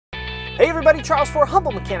Hey everybody, Charles for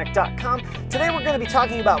HumbleMechanic.com. Today we're going to be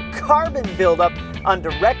talking about carbon buildup on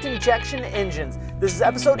direct injection engines. This is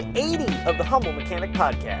episode 80 of the Humble Mechanic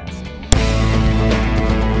Podcast.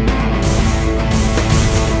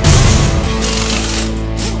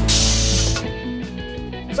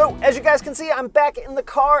 So, as you guys can see, I'm back in the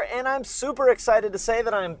car, and I'm super excited to say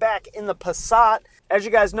that I'm back in the Passat. As you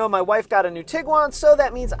guys know, my wife got a new Tiguan, so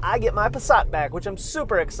that means I get my Passat back, which I'm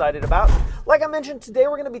super excited about. Like I mentioned, today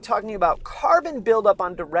we're going to be talking about carbon buildup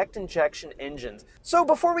on direct injection engines. So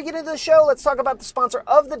before we get into the show, let's talk about the sponsor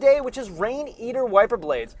of the day, which is Rain Eater Wiper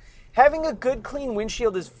Blades. Having a good, clean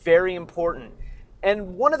windshield is very important,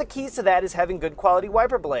 and one of the keys to that is having good quality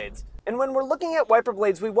wiper blades. And when we're looking at wiper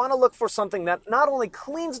blades, we want to look for something that not only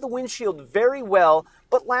cleans the windshield very well,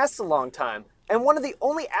 but lasts a long time. And one of the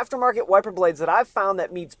only aftermarket wiper blades that I've found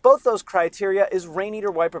that meets both those criteria is Rain Eater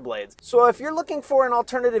Wiper Blades. So if you're looking for an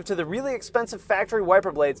alternative to the really expensive factory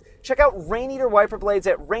wiper blades, check out Rain Eater Wiper Blades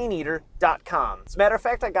at raineater.com. As a matter of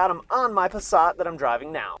fact, I got them on my Passat that I'm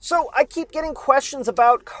driving now. So I keep getting questions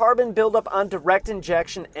about carbon buildup on direct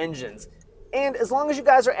injection engines. And as long as you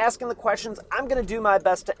guys are asking the questions, I'm going to do my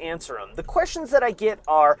best to answer them. The questions that I get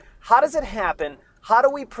are, how does it happen? How do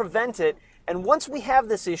we prevent it? And once we have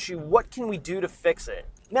this issue, what can we do to fix it?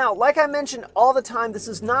 Now, like I mentioned all the time, this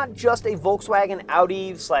is not just a Volkswagen,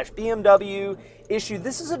 Audi / BMW issue.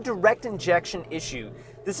 This is a direct injection issue.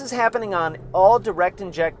 This is happening on all direct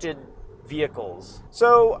injected vehicles.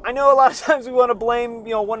 So I know a lot of times we want to blame,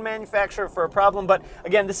 one manufacturer for a problem, but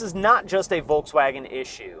again, this is not just a Volkswagen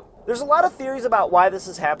issue. There's a lot of theories about why this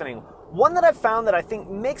is happening. One that I've found that I think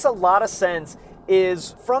makes a lot of sense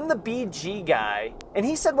is from the BG guy, and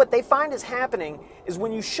he said what they find is happening is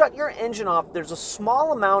when you shut your engine off, there's a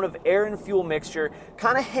small amount of air and fuel mixture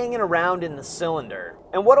kind of hanging around in the cylinder.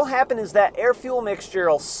 And what'll happen is that air fuel mixture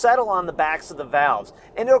will settle on the backs of the valves,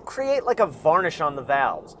 and it'll create like a varnish on the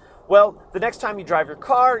valves. Well, the next time you drive your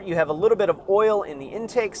car, you have a little bit of oil in the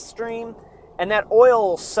intake stream, and that oil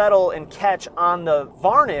will settle and catch on the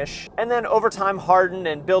varnish, and then over time harden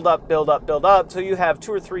and build up, so you have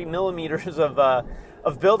 2 or 3 millimeters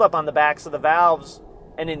of buildup on the backs of the valves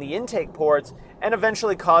and in the intake ports, and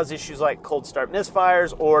eventually cause issues like cold start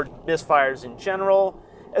misfires or misfires in general,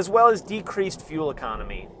 as well as decreased fuel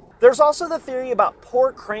economy. There's also the theory about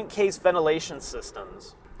poor crankcase ventilation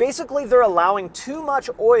systems. Basically, they're allowing too much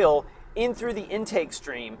oil in through the intake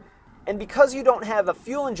stream, and because you don't have a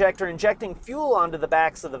fuel injector injecting fuel onto the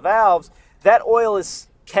backs of the valves, that oil is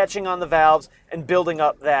catching on the valves and building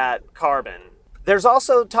up that carbon. There's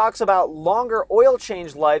also talks about longer oil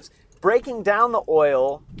change lives breaking down the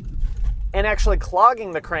oil and actually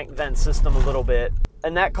clogging the crank vent system a little bit,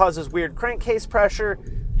 and that causes weird crankcase pressure.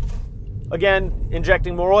 Again,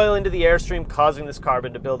 injecting more oil into the airstream, causing this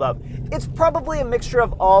carbon to build up. It's probably a mixture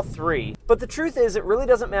of all three, but the truth is it really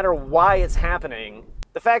doesn't matter why it's happening.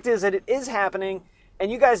 The fact is that it is happening,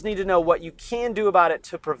 and you guys need to know what you can do about it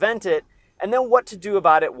to prevent it, and then what to do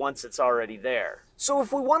about it once it's already there. So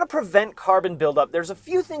if we want to prevent carbon buildup, there's a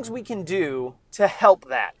few things we can do to help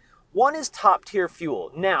that. One is top-tier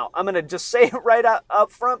fuel. Now, I'm going to just say it right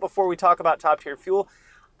up front before we talk about top-tier fuel.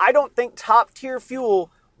 I don't think top-tier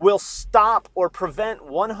fuel will stop or prevent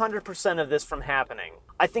 100% of this from happening.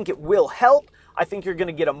 I think it will help. I think you're going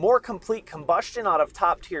to get a more complete combustion out of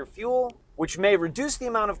top-tier fuel, which may reduce the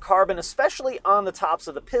amount of carbon, especially on the tops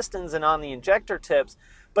of the pistons and on the injector tips,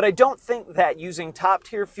 but I don't think that using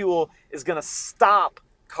top-tier fuel is going to stop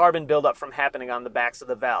carbon buildup from happening on the backs of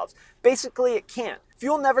the valves. Basically, it can't.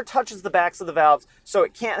 Fuel never touches the backs of the valves, so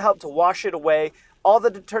it can't help to wash it away. All the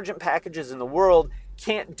detergent packages in the world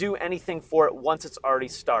can't do anything for it once it's already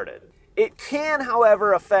started. It can,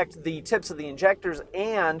 however, affect the tips of the injectors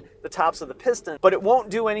and the tops of the piston, but it won't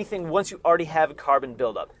do anything once you already have a carbon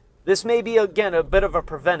buildup. This may be, again, a bit of a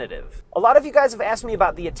preventative. A lot of you guys have asked me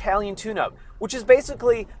about the Italian TuneUp, which is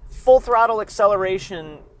basically full throttle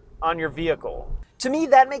acceleration on your vehicle. To me,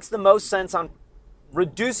 that makes the most sense on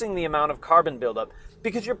reducing the amount of carbon buildup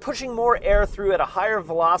because you're pushing more air through at a higher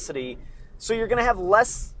velocity, so you're going to have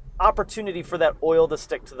less opportunity for that oil to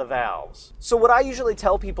stick to the valves. So what I usually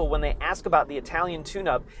tell people when they ask about the Italian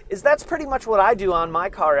TuneUp is that's pretty much what I do on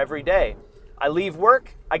my car every day. I leave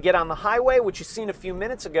work, I get on the highway, which you've seen a few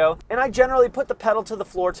minutes ago, and I generally put the pedal to the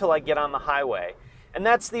floor till I get on the highway. And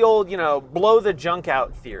that's the old, blow the junk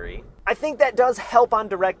out theory. I think that does help on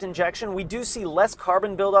direct injection. We do see less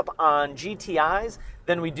carbon buildup on GTIs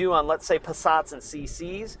than we do on, let's say, Passats and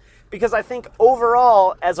CCs, because I think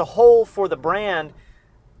overall, as a whole for the brand,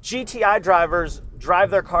 GTI drivers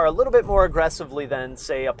drive their car a little bit more aggressively than,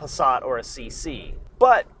 say, a Passat or a CC.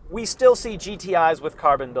 But we still see GTIs with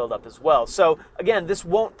carbon buildup as well. So again, this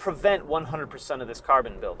won't prevent 100% of this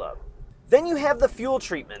carbon buildup. Then you have the fuel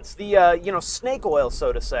treatments, the snake oil,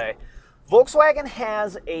 so to say. Volkswagen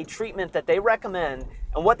has a treatment that they recommend,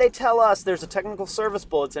 and what they tell us, there's a technical service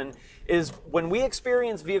bulletin, is when we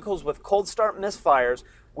experience vehicles with cold start misfires,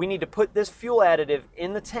 we need to put this fuel additive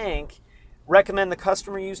in the tank, recommend the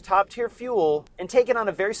customer use top tier fuel, and take it on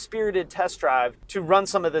a very spirited test drive to run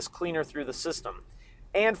some of this cleaner through the system.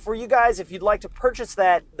 And for you guys, if you'd like to purchase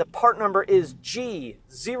that, the part number is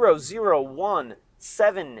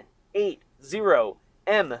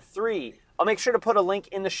G001780M3. I'll make sure to put a link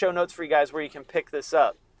in the show notes for you guys where you can pick this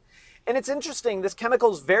up. And it's interesting, this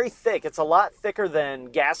chemical is very thick. It's a lot thicker than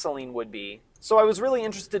gasoline would be. So I was really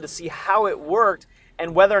interested to see how it worked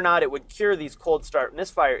and whether or not it would cure these cold start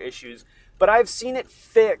misfire issues. But I've seen it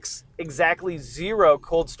fix exactly 0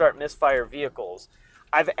 cold start misfire vehicles.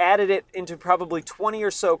 I've added it into probably 20 or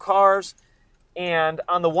so cars, and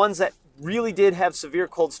on the ones that really did have severe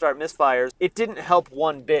cold start misfires, it didn't help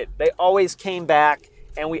one bit. They always came back,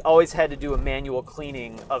 and we always had to do a manual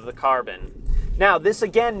cleaning of the carbon. Now, this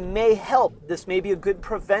again may help. This may be a good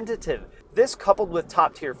preventative. This, coupled with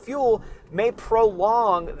top tier fuel, may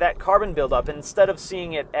prolong that carbon buildup. And instead of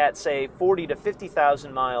seeing it at, say, 40 to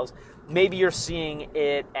 50,000 miles, maybe you're seeing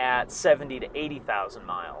it at 70 to 80,000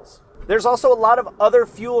 miles. There's also a lot of other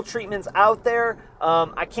fuel treatments out there.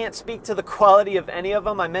 I can't speak to the quality of any of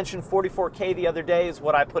them. I mentioned 44K the other day is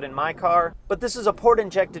what I put in my car. But this is a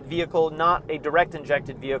port-injected vehicle, not a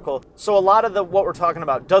direct-injected vehicle. So a lot of what we're talking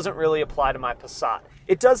about doesn't really apply to my Passat.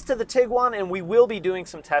 It does to the Tiguan, and we will be doing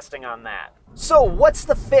some testing on that. So what's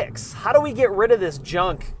the fix? How do we get rid of this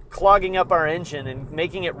junk clogging up our engine and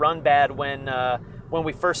making it run bad when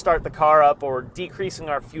we first start the car up, or decreasing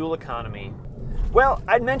our fuel economy? Well,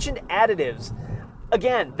 I mentioned additives.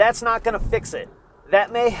 Again, that's not going to fix it.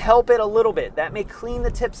 That may help it a little bit. That may clean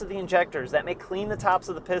the tips of the injectors. That may clean the tops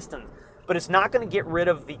of the pistons. But it's not going to get rid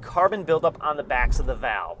of the carbon buildup on the backs of the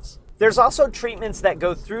valves. There's also treatments that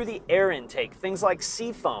go through the air intake, things like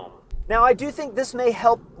seafoam. Now, I do think this may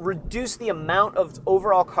help reduce the amount of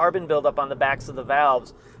overall carbon buildup on the backs of the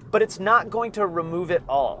valves, but it's not going to remove it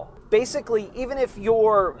all. Basically, even if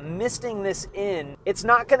you're misting this in, it's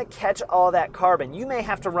not going to catch all that carbon. You may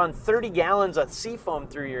have to run 30 gallons of seafoam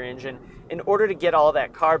through your engine in order to get all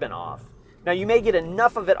that carbon off. Now, you may get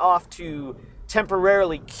enough of it off to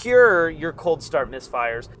temporarily cure your cold start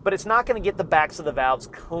misfires, but it's not going to get the backs of the valves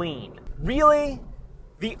clean. Really,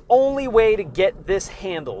 the only way to get this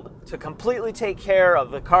handled, to completely take care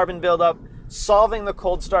of the carbon buildup, solving the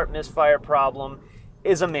cold start misfire problem,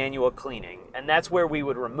 is a manual cleaning. And that's where we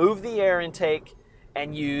would remove the air intake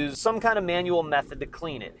and use some kind of manual method to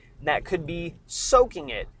clean it. And that could be soaking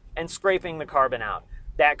it and scraping the carbon out.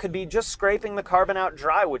 That could be just scraping the carbon out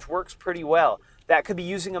dry, which works pretty well. That could be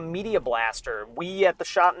using a media blaster. We at the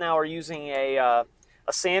shop now are using a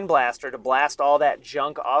sand blaster to blast all that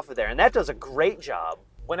junk off of there, and that does a great job.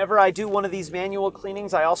 Whenever I do one of these manual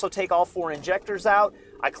cleanings, I also take all 4 injectors out.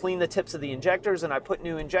 I clean the tips of the injectors and I put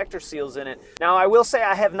new injector seals in it. Now, I will say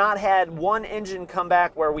I have not had one engine come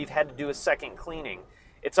back where we've had to do a second cleaning.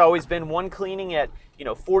 It's always been one cleaning at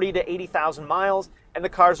 40 to 80,000 miles, and the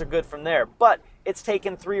cars are good from there. But it's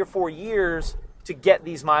taken 3 or 4 years to get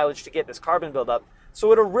these mileage, to get this carbon buildup. So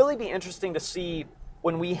it'll really be interesting to see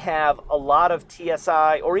when we have a lot of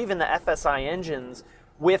TSI or even the FSI engines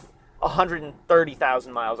with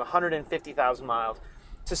 130,000 miles, 150,000 miles,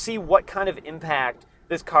 to see what kind of impact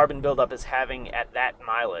this carbon buildup is having at that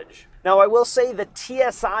mileage. Now, I will say the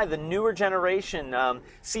TSI, the newer generation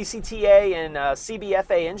CCTA and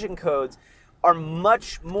CBFA engine codes, are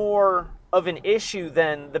much more of an issue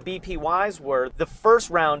than the BPYs were. The first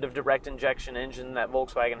round of direct injection engine that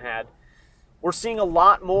Volkswagen had, we're seeing a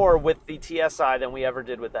lot more with the TSI than we ever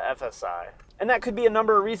did with the FSI. And that could be a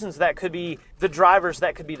number of reasons. That could be the drivers,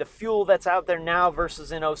 that could be the fuel that's out there now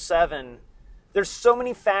versus in 07. There's so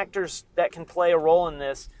many factors that can play a role in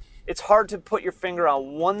this. It's hard to put your finger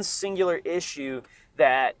on one singular issue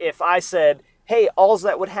that if I said, hey, all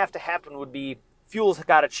that would have to happen would be fuel's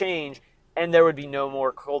got to change and there would be no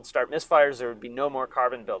more cold start misfires, there would be no more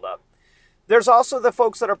carbon buildup. There's also the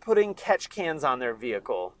folks that are putting catch cans on their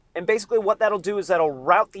vehicle. And basically what that'll do is that'll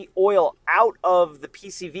route the oil out of the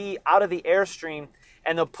PCV, out of the airstream,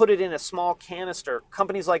 and they'll put it in a small canister.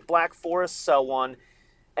 Companies like Black Forest sell one,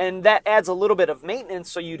 and that adds a little bit of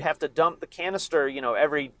maintenance, so you'd have to dump the canister,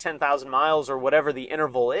 every 10,000 miles or whatever the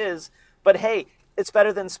interval is. But hey, it's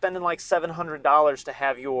better than spending like $700 to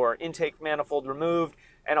have your intake manifold removed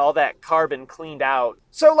and all that carbon cleaned out.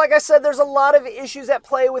 So like I said, there's a lot of issues at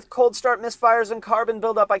play with cold start misfires and carbon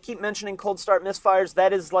buildup. I keep mentioning cold start misfires.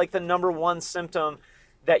 That is like the #1 symptom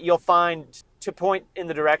that you'll find to point in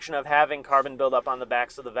the direction of having carbon buildup on the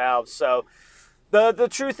backs of the valves. So the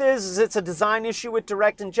truth is it's a design issue with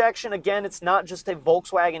direct injection. Again, it's not just a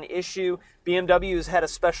Volkswagen issue. BMW has had a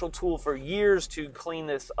special tool for years to clean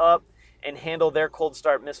this up and handle their cold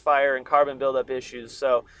start misfire and carbon buildup issues.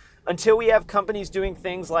 So until we have companies doing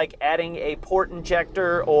things like adding a port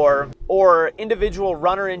injector or individual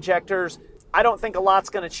runner injectors, I don't think a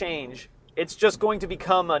lot's going to change. It's just going to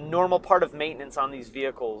become a normal part of maintenance on these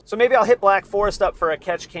vehicles. So maybe I'll hit Black Forest up for a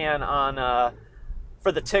catch can on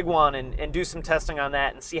for the Tiguan and do some testing on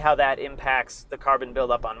that and see how that impacts the carbon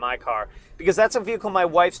buildup on my car. Because that's a vehicle my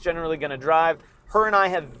wife's generally going to drive. Her and I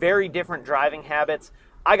have very different driving habits.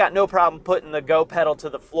 I got no problem putting the go pedal to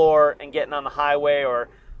the floor and getting on the highway or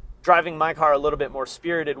driving my car a little bit more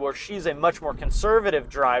spirited, where she's a much more conservative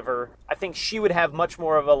driver. I think she would have much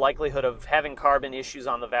more of a likelihood of having carbon issues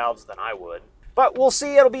on the valves than I would. But we'll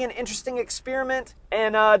see. It'll be an interesting experiment.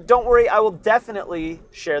 And don't worry, I will definitely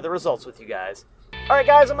share the results with you guys. All right,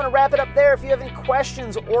 guys, I'm going to wrap it up there. If you have any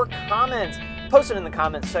questions or comments, post it in the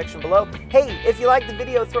comments section below. Hey, if you like the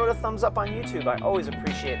video, throw it a thumbs up on YouTube. I always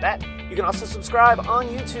appreciate that. You can also subscribe on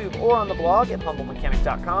YouTube or on the blog at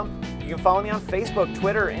humblemechanic.com. You can follow me on Facebook,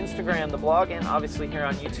 Twitter, Instagram, the blog, and obviously here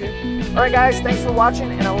on YouTube. All right, guys, thanks for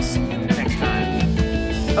watching, and I will see you next time.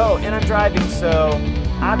 Oh, and I'm driving, so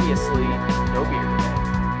obviously, no beer.